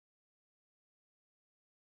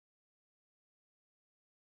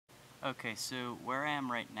Okay, so where I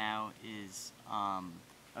am right now is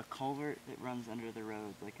a culvert that runs under the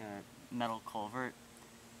road, like a metal culvert,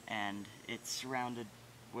 and it's surrounded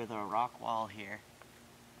with a rock wall here,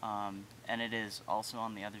 and it is also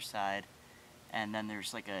on the other side, and then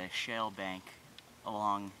there's like a shale bank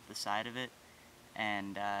along the side of it,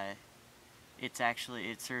 and it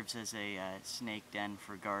serves as a snake den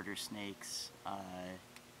for garter snakes,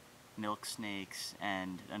 milk snakes,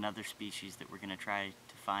 and another species that we're going to try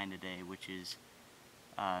to find today, which is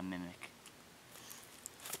mimic.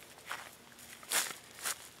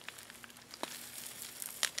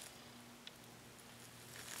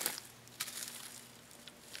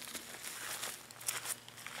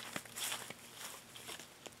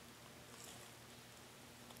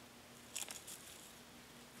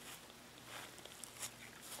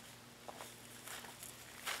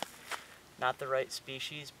 Not the right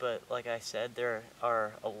species, but like I said, there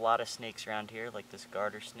are a lot of snakes around here, like this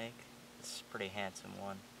garter snake. This is a pretty handsome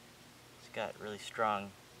one. It's got really strong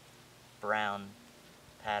brown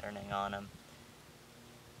patterning on him.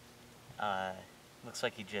 Looks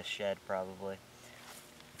like he just shed, probably.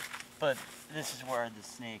 But this is where the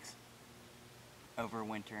snakes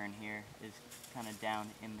overwinter in here, is kind of down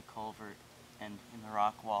in the culvert and in the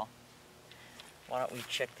rock wall. Why don't we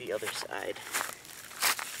check the other side?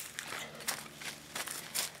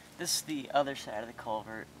 This is the other side of the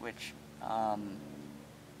culvert, which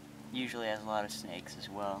usually has a lot of snakes as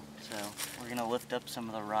well. So we're going to lift up some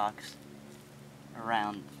of the rocks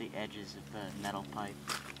around the edges of the metal pipe.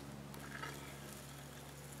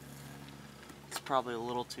 It's probably a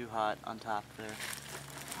little too hot on top there.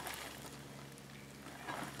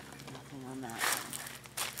 Nothing on that one.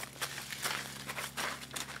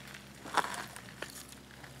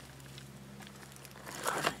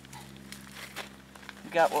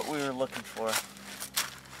 Got what we were looking for.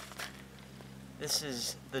 This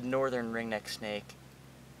is the northern ringneck snake,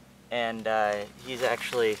 and he's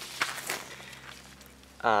actually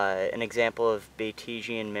an example of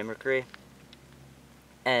Batesian mimicry.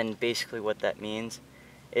 And basically what that means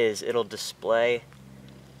is it'll display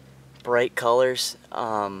bright colors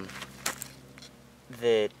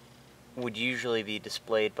that would usually be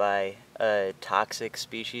displayed by a toxic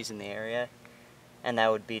species in the area, and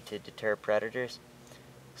that would be to deter predators.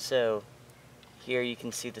 So here you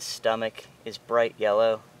can see the stomach is bright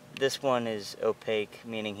yellow. This one is opaque,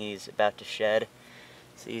 meaning he's about to shed.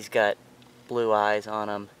 So he's got blue eyes on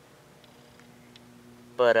him.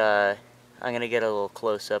 But I'm going to get a little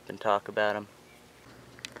close up and talk about him.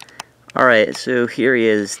 Alright, so here he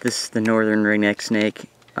is. This is the northern ringneck snake.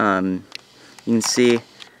 You can see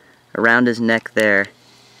around his neck there,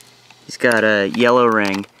 he's got a yellow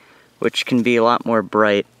ring, which can be a lot more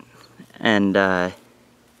bright and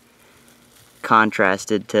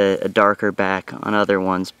contrasted to a darker back on other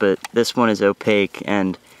ones, but this one is opaque,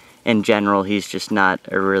 and in general he's just not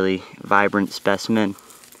a really vibrant specimen.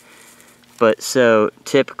 But so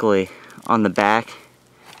typically on the back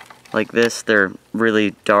like this, they're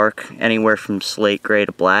really dark, anywhere from slate gray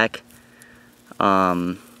to black.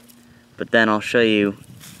 But then I'll show you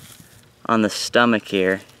on the stomach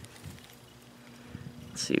here.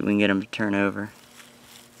 Let's see if we can get him to turn over.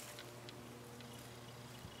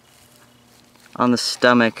 On the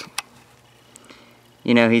stomach,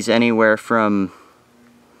 you know, he's anywhere from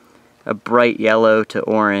a bright yellow to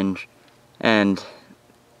orange, and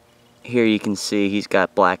here you can see he's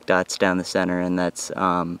got black dots down the center, and that's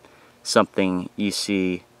something you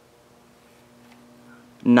see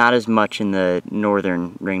not as much in the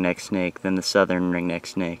northern ringneck snake than the southern ringneck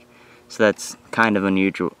snake. So that's kind of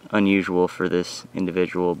unusual for this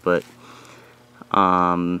individual, but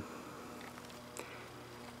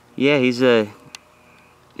yeah, he's a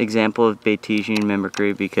example of Batesian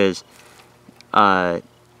mimicry because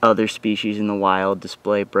other species in the wild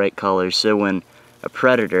display bright colors. So when a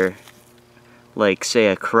predator, like say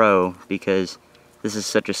a crow, because this is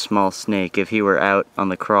such a small snake, if he were out on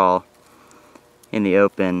the crawl in the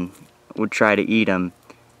open, would try to eat him,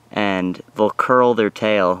 and they'll curl their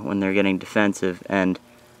tail when they're getting defensive, and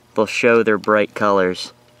they'll show their bright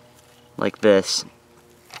colors like this,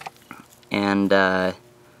 and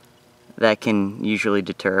that can usually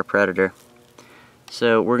deter a predator.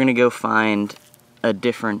 So we're gonna go find a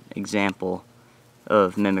different example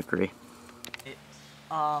of mimicry.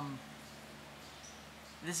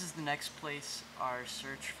 This is the next place our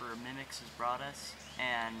search for mimics has brought us,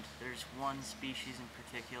 and there's one species in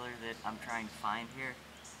particular that I'm trying to find here.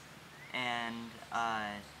 And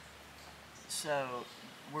so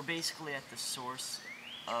we're basically at the source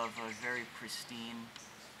of a very pristine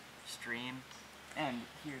stream, And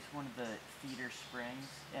here's one of the feeder springs,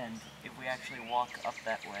 and if we actually walk up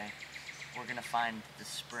that way, we're going to find the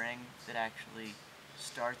spring that actually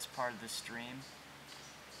starts part of the stream.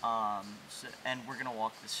 And we're going to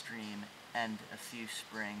walk the stream and a few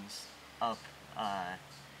springs up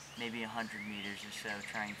maybe 100 meters or so,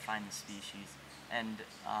 trying to find the species. And,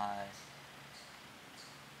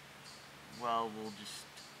 well, we'll just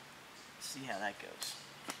see how that goes.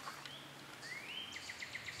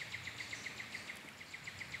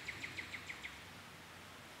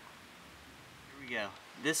 Here we go.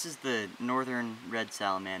 This is the northern red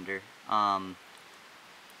salamander. And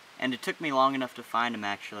it took me long enough to find him,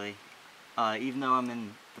 actually. Even though I'm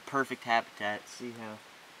in the perfect habitat. See how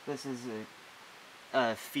this is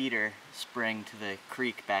a feeder spring to the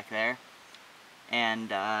creek back there.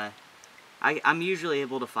 And I'm usually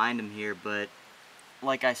able to find them here, but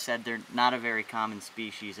like I said, they're not a very common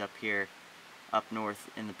species up here, up north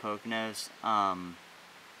in the Poconos.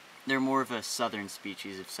 They're more of a southern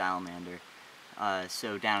species of salamander.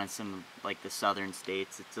 So down in some, like, the southern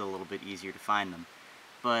states, it's a little bit easier to find them.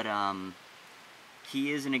 But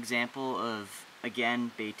he is an example of,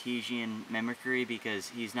 again, Batesian mimicry, because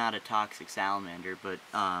he's not a toxic salamander, but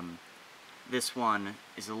this one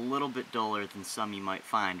is a little bit duller than some you might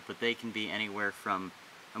find, but they can be anywhere from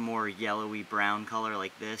a more yellowy brown color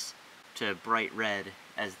like this to bright red,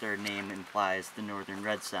 as their name implies, the northern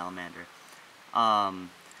red salamander.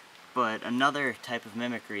 But another type of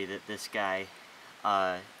mimicry that this guy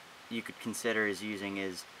you could consider as using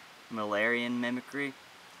is Müllerian mimicry,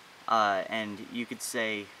 and you could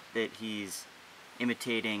say that he's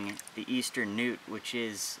imitating the eastern newt, which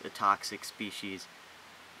is a toxic species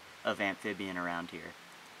of amphibian around here.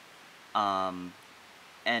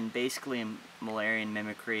 And basically, Müllerian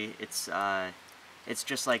mimicry, it's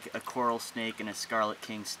just like a coral snake and a scarlet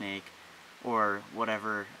king snake, or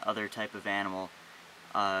whatever other type of animal,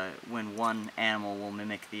 when one animal will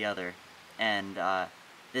mimic the other. And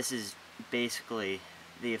this is basically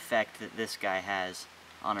the effect that this guy has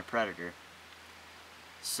on a predator.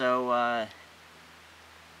 So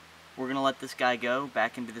we're going to let this guy go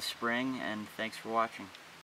back into the spring, and thanks for watching.